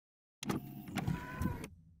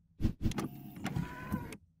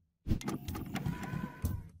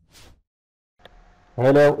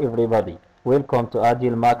Hello everybody, welcome to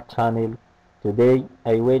Agile Mac channel. Today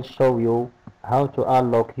I will show you how to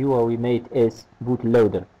unlock Huawei Mate S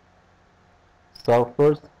bootloader. So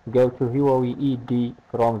first go to Huawei ED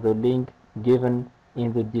from the link given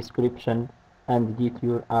in the description and get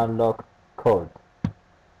your unlock code.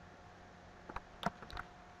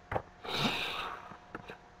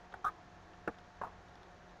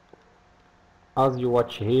 As you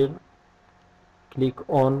watch here, click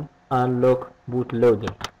on unlock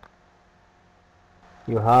bootloader.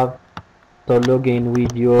 You have to log in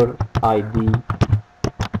with your ID.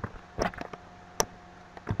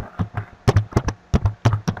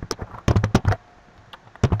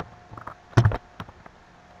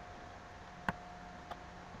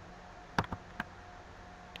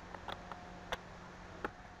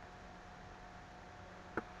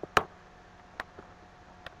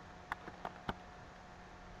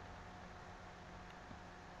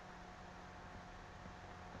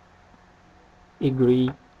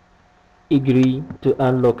 Agree to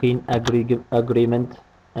unlocking agreement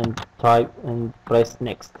and type and press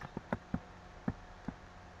next.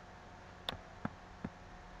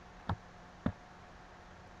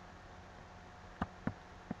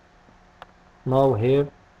 Now here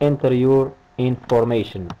enter your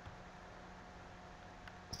information: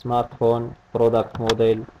 smartphone, product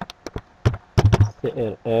model,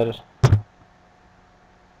 CRR,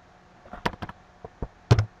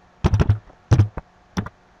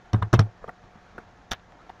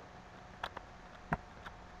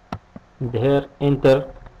 and here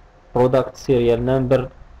enter product serial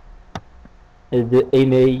number, the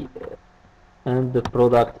email and the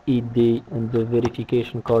product ID and the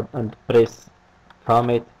verification code, and press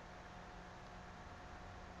commit.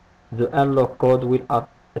 The unlock code will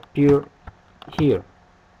appear here.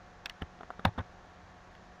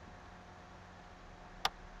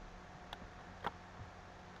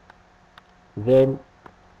 Then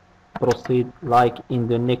proceed like in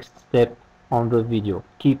the next step on the video.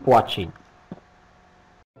 Keep watching.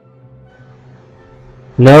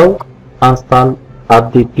 Now install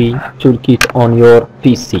AppDP toolkit on your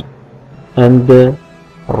PC and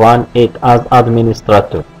run it as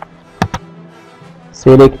administrator.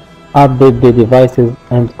 Select update the devices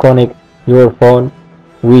and connect your phone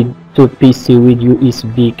to PC with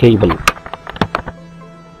USB cable.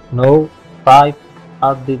 Now type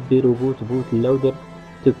update the reboot bootloader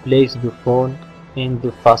to place the phone in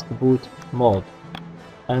the fast boot mode,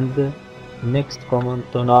 and next command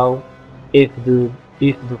to know if the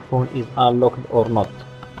phone is unlocked or not.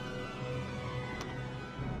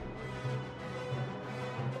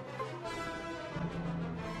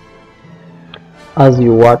 As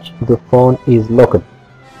you watch, the phone is locked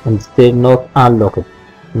and still not unlocked.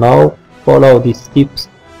 Now follow these steps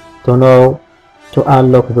to know to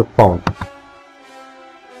unlock the phone.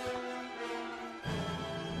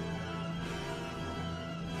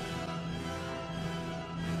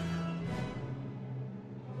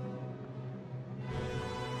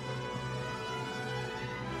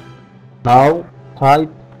 Now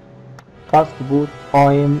type fastboot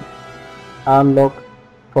OM unlock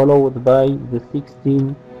followed by the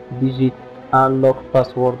 16-digit unlock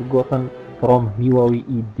password gotten from Huawei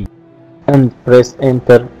ED and press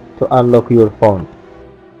enter to unlock your phone.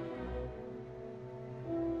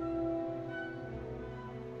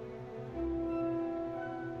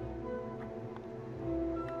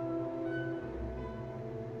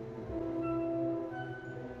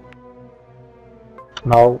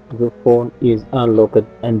 Now the phone is unlocked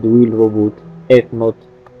and will reboot. If not,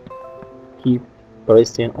 keep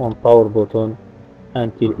pressing on power button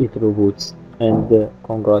until it reboots, and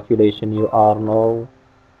congratulations, you are now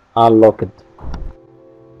unlocked.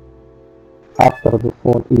 After the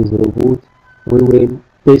phone is rebooted, we will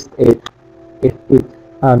test it if it's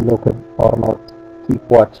unlocked or not. Keep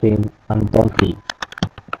watching and don't leave.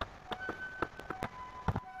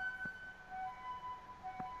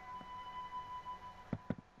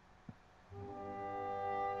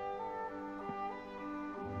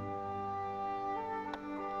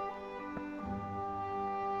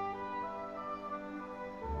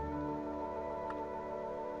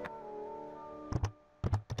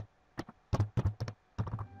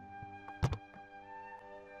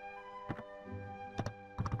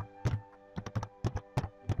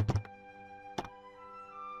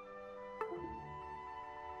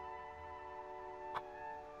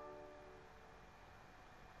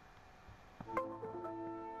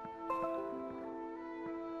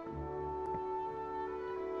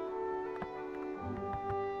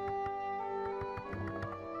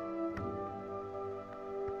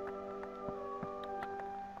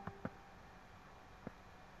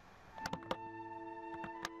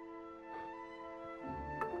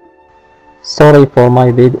 Sorry for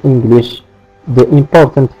my bad English. The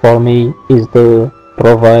important for me is to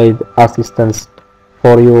provide assistance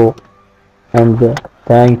for you, and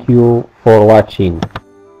thank you for watching.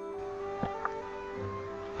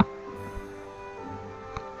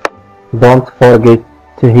 Don't forget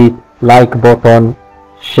to hit like button,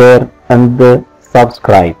 share and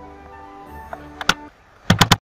subscribe.